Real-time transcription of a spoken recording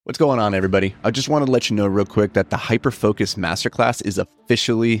What's going on, everybody? I just wanted to let you know real quick that the Hyperfocus Masterclass is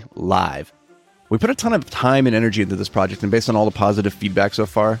officially live. We put a ton of time and energy into this project, and based on all the positive feedback so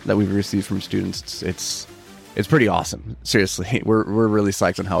far that we've received from students, it's pretty awesome. Seriously, we're really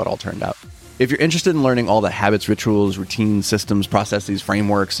psyched on how it all turned out. If you're interested in learning all the habits, rituals, routines, systems, processes,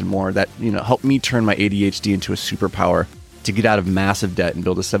 frameworks, and more that help me turn my ADHD into a superpower to get out of massive debt and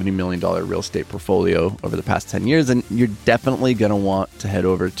build a $70 million real estate portfolio over the past 10 years, then you're definitely going to want to head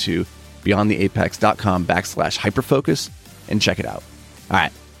over to beyondtheapex.com/hyperfocus and check it out. All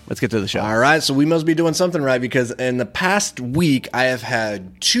right, let's get to the show. All right, so we must be doing something right, because in the past week, I have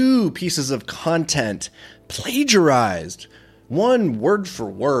had 2 pieces of content plagiarized. One word for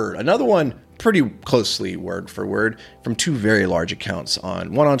word, another one pretty closely word for word, from 2 very large accounts,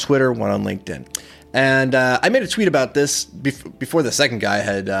 one on Twitter, one on LinkedIn. And I made a tweet about this before the second guy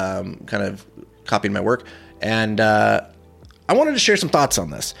had kind of copied my work. And I wanted to share some thoughts on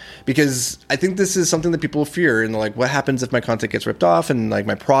this, because I think this is something that people fear. And like, what happens if my content gets ripped off, and like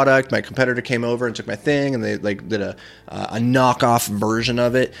my competitor came over and took my thing, and they like did a knockoff version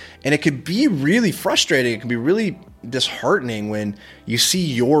of it. And it could be really frustrating. It can be really disheartening when you see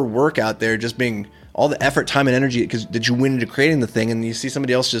your work out there just being all the effort, time, and energy that you went into creating the thing, and you see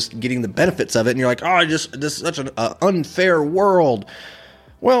somebody else just getting the benefits of it, and you're like, oh, this is such an unfair world.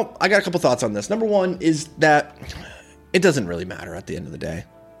 Well, I got a couple thoughts on this. Number one is that it doesn't really matter at the end of the day.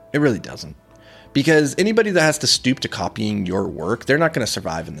 It really doesn't. Because anybody that has to stoop to copying your work, they're not going to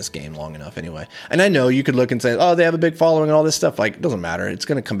survive in this game long enough anyway. And I know you could look and say, oh, they have a big following and all this stuff. Like, it doesn't matter. It's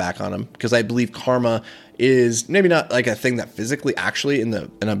going to come back on them, because I believe karma is maybe not like a thing that physically actually in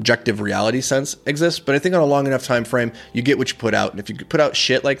an objective reality sense exists, but I think on a long enough time frame, you get what you put out. And if you put out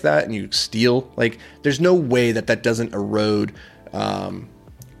shit like that and you steal, like, there's no way that doesn't erode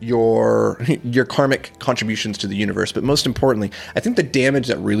your karmic contributions to the universe. But most importantly, I think the damage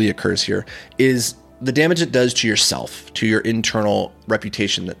that really occurs here is the damage it does to yourself, to your internal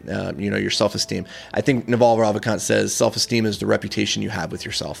reputation, that your self-esteem. I think Naval Ravikant says self-esteem is the reputation you have with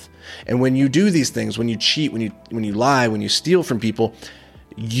yourself. And when you do these things, when you cheat, when you lie, when you steal from people,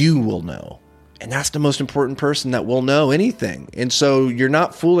 you will know. And that's the most important person that will know anything. And so you're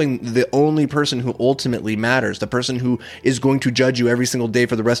not fooling the only person who ultimately matters, the person who is going to judge you every single day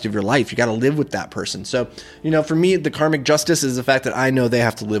for the rest of your life. You got to live with that person. So, for me, the karmic justice is the fact that I know they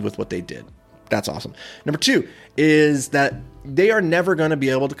have to live with what they did. That's awesome. Number 2 is that they are never going to be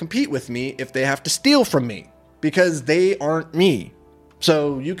able to compete with me if they have to steal from me, because they aren't me.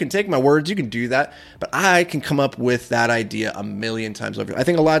 So you can take my words, you can do that, but I can come up with that idea a million times over. I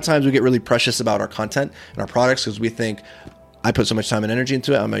think a lot of times we get really precious about our content and our products, because we think, I put so much time and energy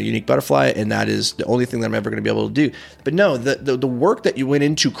into it, I'm a unique butterfly, and that is the only thing that I'm ever going to be able to do. But no, the work that you went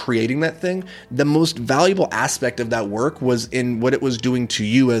into creating that thing, the most valuable aspect of that work was in what it was doing to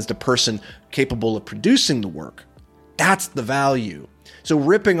you as the person capable of producing the work. That's the value. So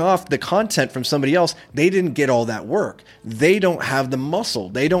ripping off the content from somebody else, they didn't get all that work. They don't have the muscle.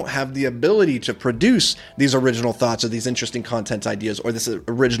 They don't have the ability to produce these original thoughts or these interesting content ideas or this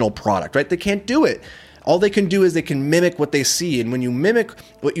original product, right? They can't do it. All they can do is they can mimic what they see. And when you mimic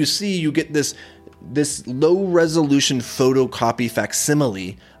what you see, you get this low resolution photocopy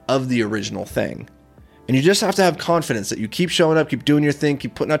facsimile of the original thing. And you just have to have confidence that you keep showing up, keep doing your thing,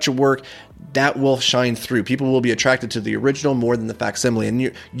 keep putting out your work. That will shine through. People will be attracted to the original more than the facsimile,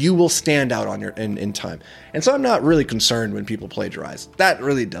 and you will stand out on in time. And so I'm not really concerned when people plagiarize. That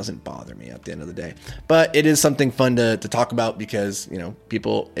really doesn't bother me at the end of the day. But it is something fun to talk about, because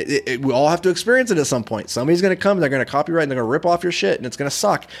people, we all have to experience it at some point. Somebody's going to come, they're going to copyright, and they're going to rip off your shit, and it's going to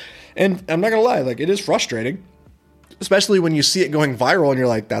suck. And I'm not going to lie, like, it is frustrating. Especially when you see it going viral and you're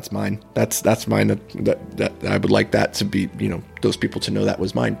like, that's mine. That's mine. That I would like that to be, those people to know that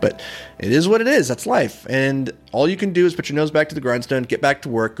was mine. But it is what it is. That's life. And all you can do is put your nose back to the grindstone, get back to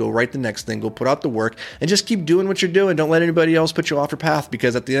work, go write the next thing, go put out the work, and just keep doing what you're doing. Don't let anybody else put you off your path,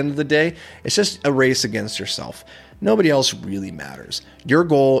 because at the end of the day, it's just a race against yourself. Nobody else really matters. Your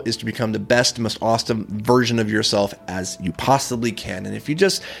goal is to become the best, most awesome version of yourself as you possibly can. And if you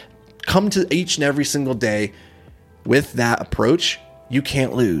just come to each and every single day with that approach, you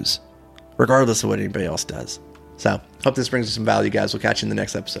can't lose, regardless of what anybody else does. So, hope this brings you some value, guys. We'll catch you in the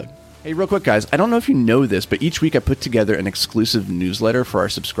next episode. Hey, real quick, guys, I don't know if you know this, but each week I put together an exclusive newsletter for our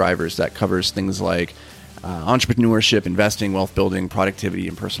subscribers that covers things like entrepreneurship, investing, wealth building, productivity,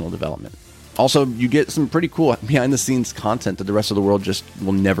 and personal development. Also, you get some pretty cool behind-the-scenes content that the rest of the world just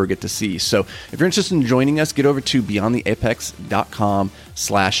will never get to see. So if you're interested in joining us, get over to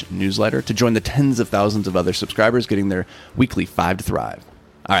beyondtheapex.com/newsletter to join the tens of thousands of other subscribers getting their weekly 5 to Thrive.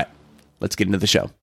 All right, let's get into the show.